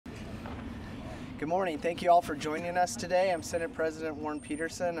Good morning. Thank you all for joining us today. I'm Senate President Warren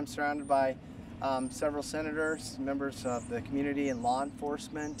Peterson. I'm surrounded by several senators, members of the community, and law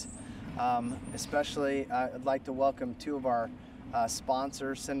enforcement. Especially, I'd like to welcome two of our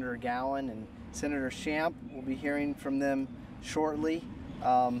sponsors, Senator Gowan and Senator Shamp. We'll be hearing from them shortly.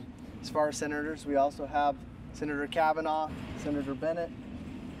 As far as senators, we also have Senator Kavanaugh, Senator Bennett,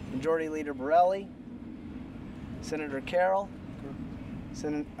 Majority Leader Borelli, Senator Carroll,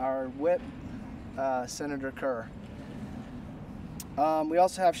 our whip, Senator Kerr. We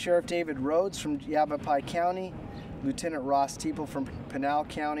also have Sheriff David Rhodes from Yavapai County, Lieutenant Ross Teeple from Pinal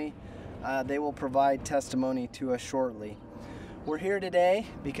County. They will provide testimony to us shortly. We're here today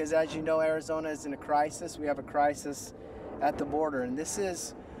because, as you know, Arizona is in a crisis. We have a crisis at the border, and this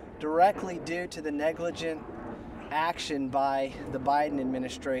is directly due to the negligent action by the Biden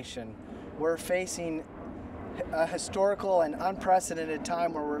administration. We're facing a historical and unprecedented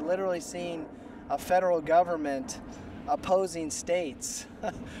time where we're literally seeing a federal government opposing states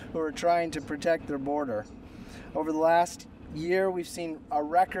who are trying to protect their border. Over the last year, we've seen a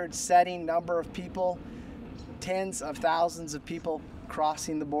record-setting number of people, tens of thousands of people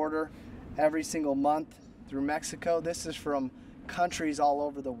crossing the border every single month through Mexico. This is from countries all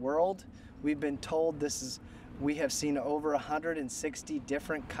over the world. We've been told we have seen over 160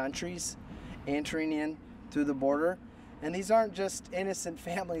 different countries entering in through the border. And these aren't just innocent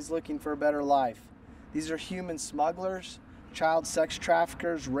families looking for a better life. These are human smugglers, child sex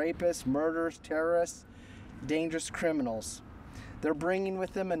traffickers, rapists, murderers, terrorists, dangerous criminals. They're bringing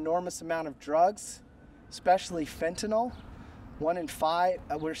with them enormous amount of drugs, especially fentanyl.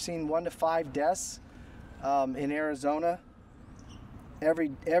 We're seeing 1 to 5 deaths in Arizona. Every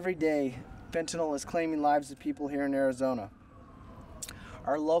day, fentanyl is claiming lives of people here in Arizona.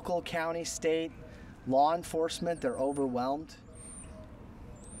 Our local, county, state law enforcement, they're overwhelmed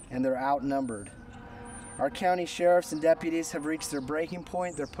and they're outnumbered. Our county sheriffs and deputies have reached their breaking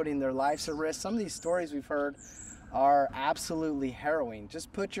point. They're putting their lives at risk. Some of these stories we've heard are absolutely harrowing.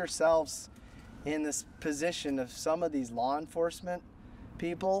 Just put yourselves in this position of some of these law enforcement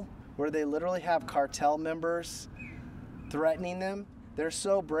people where they literally have cartel members threatening them. They're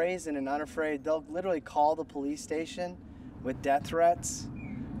so brazen and unafraid, they'll literally call the police station with death threats.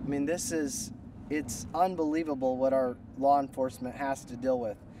 I mean, it's unbelievable what our law enforcement has to deal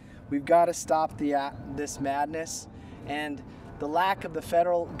with. We've got to stop this madness, and the lack of the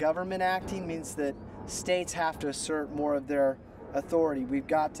federal government acting means that states have to assert more of their authority. We've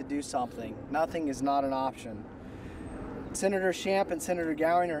got to do something. Nothing is not an option. Senator Shamp and Senator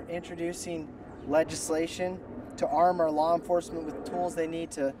Gowan are introducing legislation to arm our law enforcement with tools they need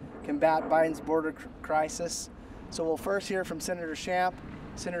to combat Biden's border crisis. So we'll first hear from Senator Shamp,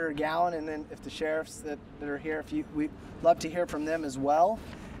 Senator Gowan, and then if the sheriffs that are here, we'd love to hear from them as well.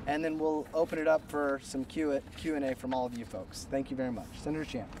 And then we'll open it up for some Q&A from all of you folks. Thank you very much. Senator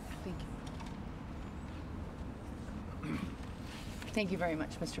Shamp. Thank you. Thank you very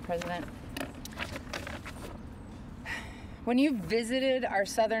much, Mr. President. When you've visited our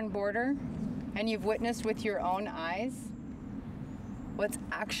southern border and you've witnessed with your own eyes what's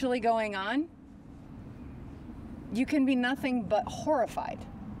actually going on, you can be nothing but horrified.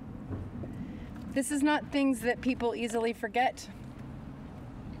 This is not things that people easily forget.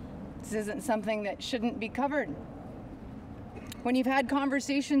 This isn't something that shouldn't be covered. When you've had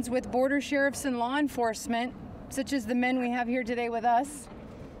conversations with border sheriffs and law enforcement, such as the men we have here today with us,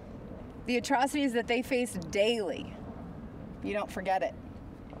 the atrocities that they face daily, you don't forget it.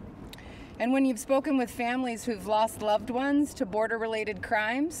 And when you've spoken with families who've lost loved ones to border-related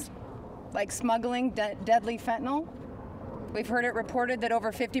crimes, like smuggling deadly fentanyl, we've heard it reported that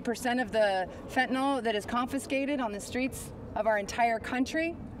over 50% of the fentanyl that is confiscated on the streets of our entire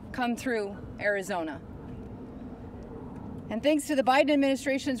country come through Arizona. And thanks to the Biden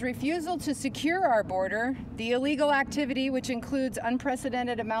administration's refusal to secure our border, the illegal activity, which includes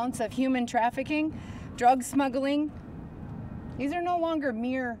unprecedented amounts of human trafficking, drug smuggling, these are no longer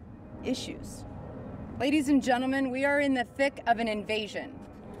mere issues. Ladies and gentlemen, we are in the thick of an invasion.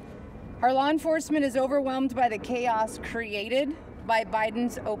 Our law enforcement is overwhelmed by the chaos created by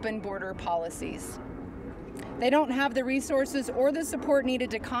Biden's open border policies. They don't have the resources or the support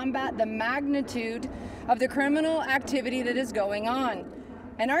needed to combat the magnitude of the criminal activity that is going on.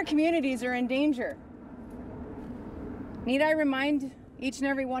 And our communities are in danger. Need I remind each and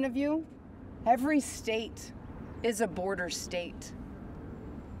every one of you, every state is a border state.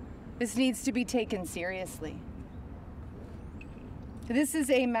 This needs to be taken seriously. This is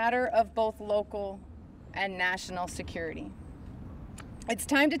a matter of both local and national security. It's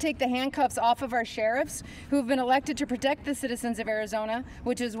time to take the handcuffs off of our sheriffs who have been elected to protect the citizens of Arizona,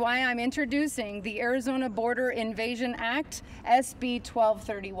 which is why I'm introducing the Arizona Border Invasion Act, SB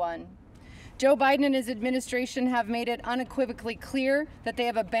 1231. Joe Biden and his administration have made it unequivocally clear that they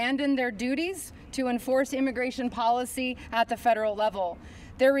have abandoned their duties to enforce immigration policy at the federal level.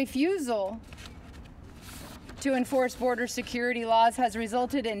 Their refusal to enforce border security laws has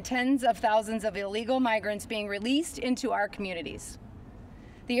resulted in tens of thousands of illegal migrants being released into our communities.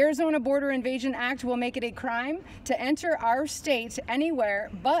 The Arizona Border Invasion Act will make it a crime to enter our state anywhere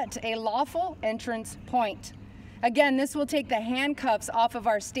but a lawful entrance point. Again, this will take the handcuffs off of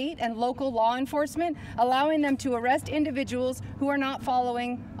our state and local law enforcement, allowing them to arrest individuals who are not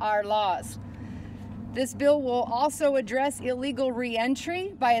following our laws. This bill will also address illegal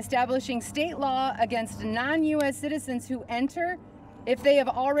re-entry by establishing state law against non-U.S. citizens who enter if they have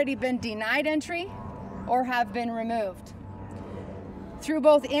already been denied entry or have been removed. Through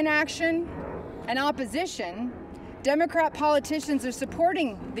both inaction and opposition, Democrat politicians are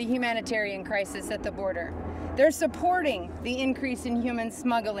supporting the humanitarian crisis at the border. They're supporting the increase in human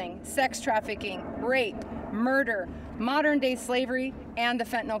smuggling, sex trafficking, rape, murder, modern-day slavery, and the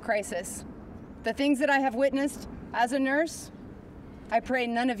fentanyl crisis. The things that I have witnessed as a nurse, I pray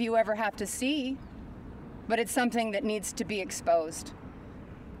none of you ever have to see, but it's something that needs to be exposed.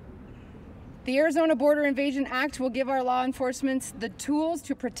 The Arizona Border Invasion Act will give our law enforcement the tools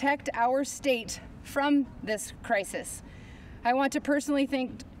to protect our state from this crisis. I want to personally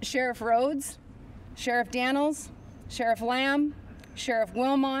thank Sheriff Rhodes, Sheriff Daniels, Sheriff Lamb, Sheriff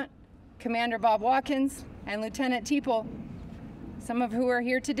Wilmot, Commander Bob Watkins, and Lieutenant Teeple, some of who are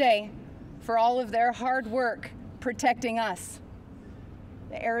here today, for all of their hard work protecting us,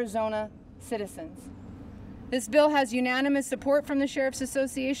 the Arizona citizens. This bill has unanimous support from the Sheriff's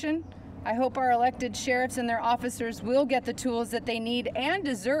Association. I hope our elected sheriffs and their officers will get the tools that they need and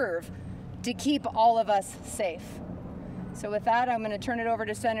deserve to keep all of us safe. So with that, I'm going to turn it over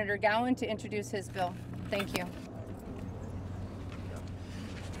to Senator Gowan to introduce his bill. Thank you.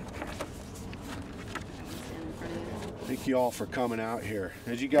 Thank you all for coming out here.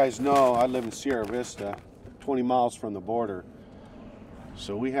 As you guys know, I live in Sierra Vista, 20 miles from the border.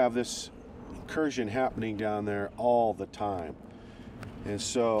 So we have this incursion happening down there all the time. And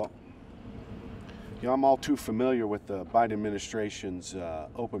so, I'm all too familiar with the Biden administration's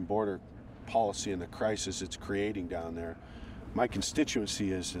open border policy and the crisis it's creating down there. My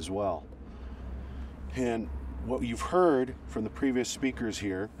constituency is as well. And what you've heard from the previous speakers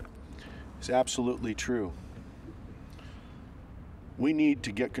here is absolutely true. We need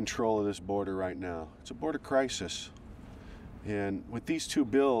to get control of this border right now. It's a border crisis. And with these two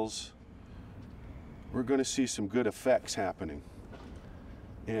bills, we're going to see some good effects happening.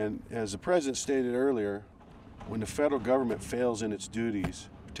 And as the President stated earlier, when the federal government fails in its duties,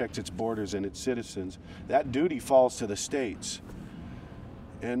 protect its borders and its citizens, that duty falls to the states.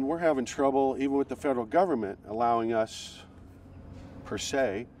 And we're having trouble, even with the federal government, allowing us, per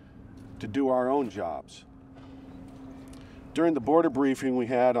se, to do our own jobs. During the border briefing we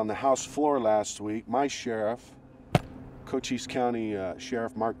had on the House floor last week, my sheriff, Cochise County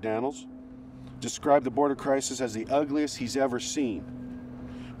Sheriff Mark Daniels, described the border crisis as the ugliest he's ever seen.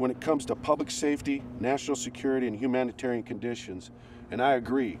 When it comes to public safety, national security, and humanitarian conditions. And I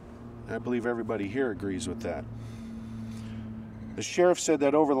agree. I believe everybody here agrees with that. The sheriff said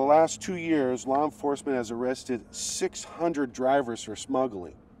that over the last 2 years, law enforcement has arrested 600 drivers for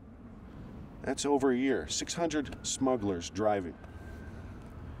smuggling. That's over a year. 600 smugglers driving.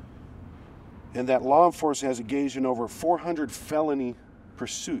 And that law enforcement has engaged in over 400 felony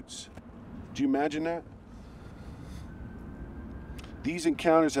pursuits. Do you imagine that? These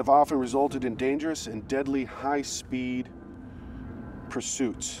encounters have often resulted in dangerous and deadly high-speed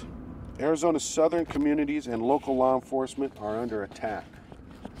pursuits. Arizona's southern communities and local law enforcement are under attack.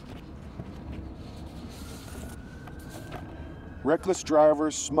 Reckless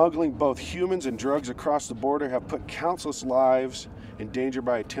drivers smuggling both humans and drugs across the border have put countless lives in danger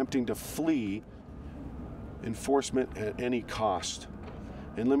by attempting to flee enforcement at any cost.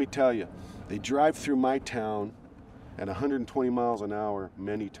 And let me tell you, they drive through my town at 120 miles an hour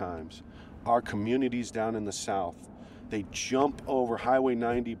many times. Our communities down in the south, they jump over Highway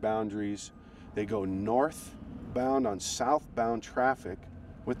 90 boundaries. They go northbound on southbound traffic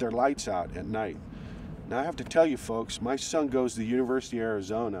with their lights out at night. Now I have to tell you folks, my son goes to the University of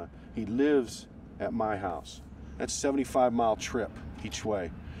Arizona. He lives at my house. That's a 75-mile trip each way.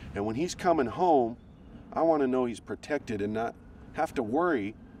 And when he's coming home, I want to know he's protected and not have to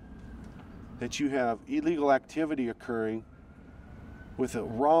worry that you have illegal activity occurring with a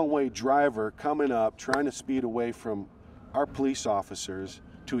wrong way driver coming up, trying to speed away from our police officers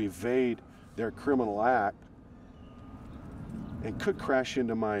to evade their criminal act and could crash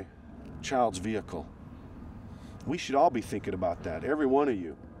into my child's vehicle. We should all be thinking about that. Every one of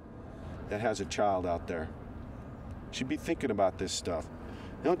you that has a child out there should be thinking about this stuff.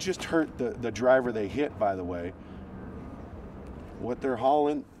 They don't just hurt the driver they hit, by the way. What they're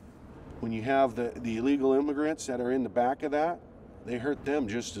hauling, when you have the illegal immigrants that are in the back of that, they hurt them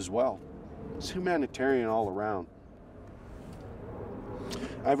just as well. It's humanitarian all around.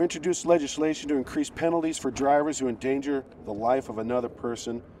 I've introduced legislation to increase penalties for drivers who endanger the life of another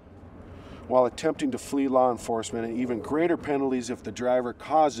person while attempting to flee law enforcement, and even greater penalties if the driver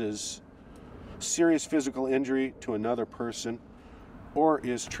causes serious physical injury to another person or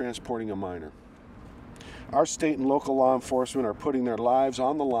is transporting a minor. Our state and local law enforcement are putting their lives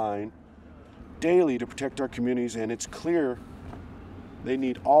on the line daily to protect our communities, and it's clear they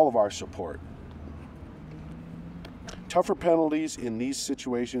need all of our support. Tougher penalties in these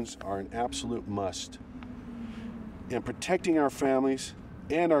situations are an absolute must, and protecting our families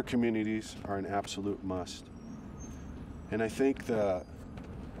and our communities are an absolute must. And I thank the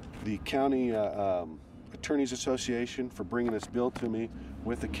County Attorneys Association for bringing this bill to me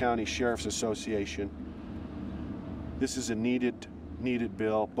with the County Sheriff's Association. This is a needed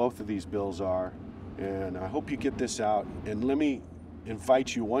bill. Both of these bills are, and I hope you get this out. And let me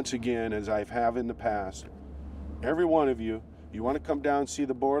invite you once again, as I have in the past, every one of you, you want to come down and see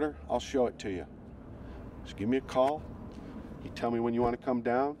the border? I'll show it to you. Just give me a call. You tell me when you want to come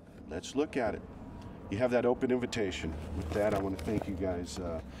down. Let's look at it. You have that open invitation. With that, I want to thank you guys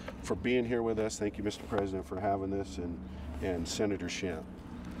for being here with us. Thank you, Mr. President, for having this, and Senator Shamp.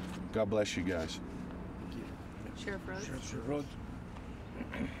 God bless you guys. Sheriff Rhodes. Sheriff Rhodes.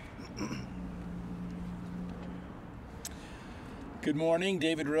 Good morning,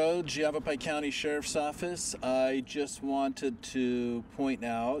 David Rhodes, Yavapai County Sheriff's Office. I just wanted to point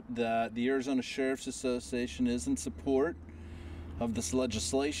out that the Arizona Sheriff's Association is in support of this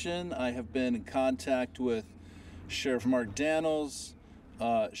legislation. I have been in contact with Sheriff Mark Daniels,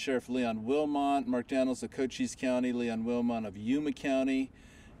 Sheriff Leon Wilmont, Mark Daniels of Cochise County, Leon Wilmont of Yuma County,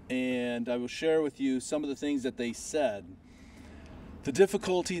 and I will share with you some of the things that they said. The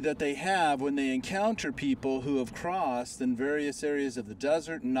difficulty that they have when they encounter people who have crossed in various areas of the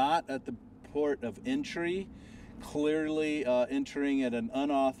desert, not at the port of entry, clearly entering at an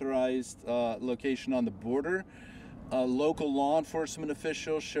unauthorized location on the border. Local law enforcement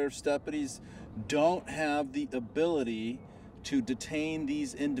officials, sheriff's deputies, don't have the ability to detain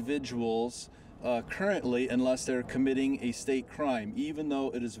these individuals currently unless they're committing a state crime, even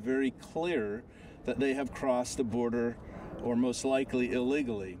though it is very clear that they have crossed the border or most likely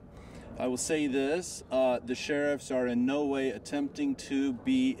illegally. I will say this, the sheriffs are in no way attempting to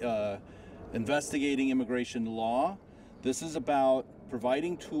be investigating immigration law. This is about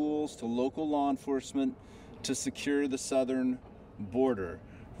providing tools to local law enforcement to secure the southern border.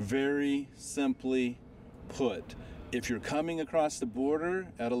 Very simply put, if you're coming across the border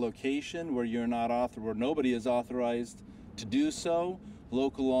at a location where you're not where nobody is authorized to do so,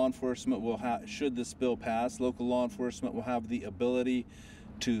 local law enforcement will should this bill pass, local law enforcement will have the ability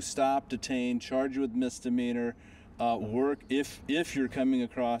to stop, detain, charge you with misdemeanor, work if you're coming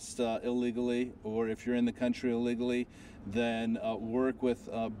across illegally, or if you're in the country illegally, then work with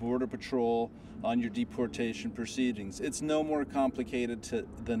Border Patrol on your deportation proceedings. It's no more complicated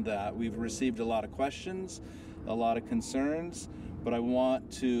than that. We've received a lot of questions, a lot of concerns, but I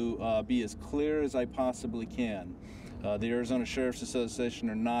want to be as clear as I possibly can. The Arizona Sheriff's Association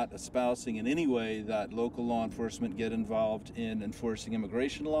are not espousing in any way that local law enforcement get involved in enforcing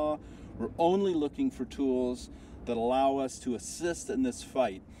immigration law. We're only looking for tools that allow us to assist in this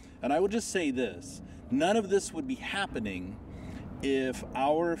fight. And I will just say this, none of this would be happening if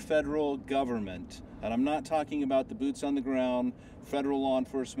our federal government, and I'm not talking about the boots on the ground, federal law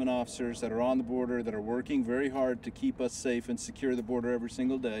enforcement officers that are on the border that are working very hard to keep us safe and secure the border every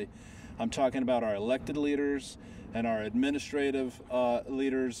single day. I'm talking about our elected leaders and our administrative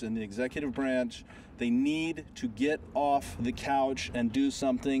leaders in the executive branch. They need to get off the couch and do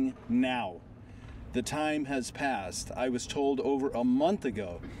something now. The time has passed. I was told over a month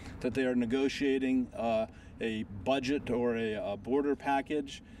ago that they are negotiating a budget or a border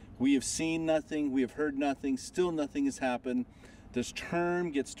package. We have seen nothing, we have heard nothing, still nothing has happened. This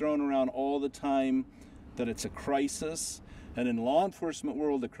term gets thrown around all the time that it's a crisis. And in law enforcement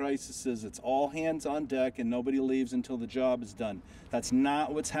world, the crisis is it's all hands on deck and nobody leaves until the job is done. That's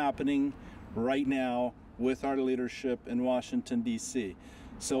not what's happening right now with our leadership in Washington, D.C.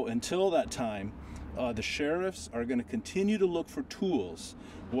 So until that time, the sheriffs are going to continue to look for tools,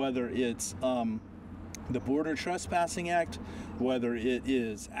 whether it's the Border Trespassing Act, whether it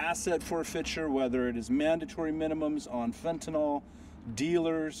is asset forfeiture, whether it is mandatory minimums on fentanyl,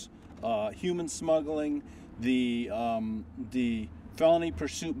 dealers, human smuggling, the felony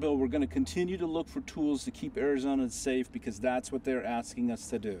pursuit bill. We're going to continue to look for tools to keep Arizona safe because that's what they're asking us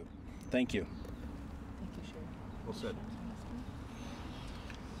to do. Thank you. Thank you, Sheriff. Well said.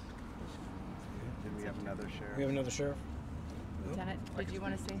 Did we have another sheriff? We have another sheriff. Lieutenant, did you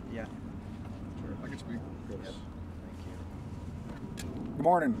want to say? Yeah. I can speak. Thank you. Good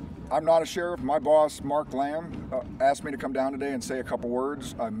morning. I'm not a sheriff. My boss, Mark Lamb, asked me to come down today and say a couple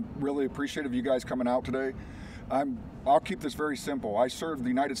words. I'm really appreciative of you guys coming out today. I'll keep this very simple. I served the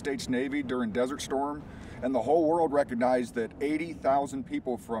United States Navy during Desert Storm, and the whole world recognized that 80,000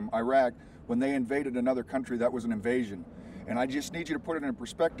 people from Iraq, when they invaded another country, that was an invasion. And I just need you to put it in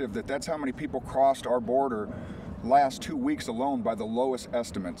perspective that that's how many people crossed our border last 2 weeks alone by the lowest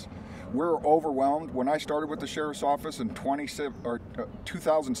estimates. We're overwhelmed. When I started with the Sheriff's Office in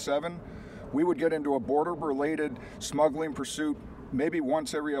 2007, we would get into a border-related smuggling pursuit maybe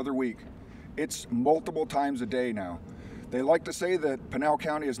once every other week. It's multiple times a day now. They like to say that Pinal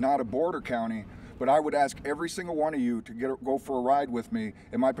County is not a border county, but I would ask every single one of you to go for a ride with me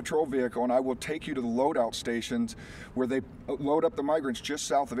in my patrol vehicle, and I will take you to the loadout stations where they load up the migrants just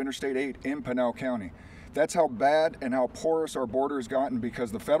south of Interstate 8 in Pinal County. That's how bad and how porous our border has gotten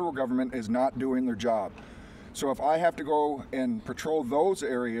because the federal government is not doing their job. So if I have to go and patrol those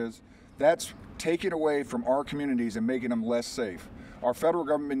areas, that's taking away from our communities and making them less safe. Our federal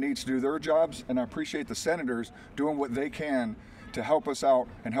government needs to do their jobs, and I appreciate the senators doing what they can to help us out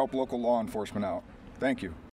and help local law enforcement out. Thank you.